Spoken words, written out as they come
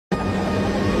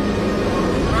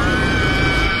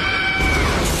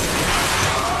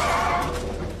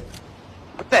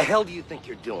The hell do you think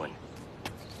you're doing?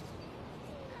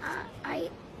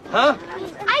 Huh?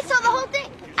 I saw the whole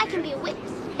thing. I can be a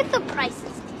witness. If the price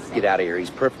is decent. Get out of here. He's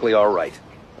perfectly all right.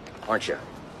 Aren't you?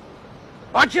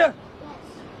 Aren't you? Yes.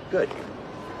 Good.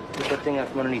 Get that thing out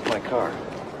from underneath my car.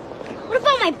 What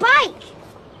about my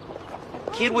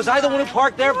bike? Kid, was I the one who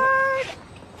parked there? Word.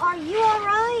 Are you all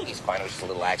right? He's fine. It was just a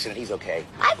little accident. He's okay.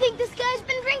 I think this guy's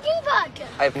been drinking vodka.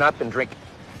 I have not been drinking.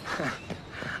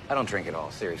 I don't drink at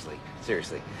all. Seriously.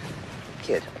 Seriously.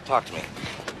 Kid, talk to me.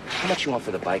 How much you want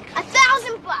for the bike?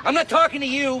 $1,000. I'm not talking to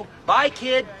you. Bye,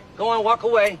 kid. Go on, walk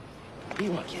away. What do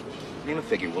you want, kid? Name a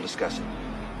figure. We'll discuss it.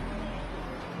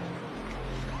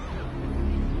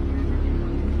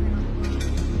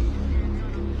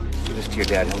 Give this to your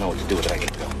dad. He'll know what to do with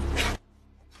it.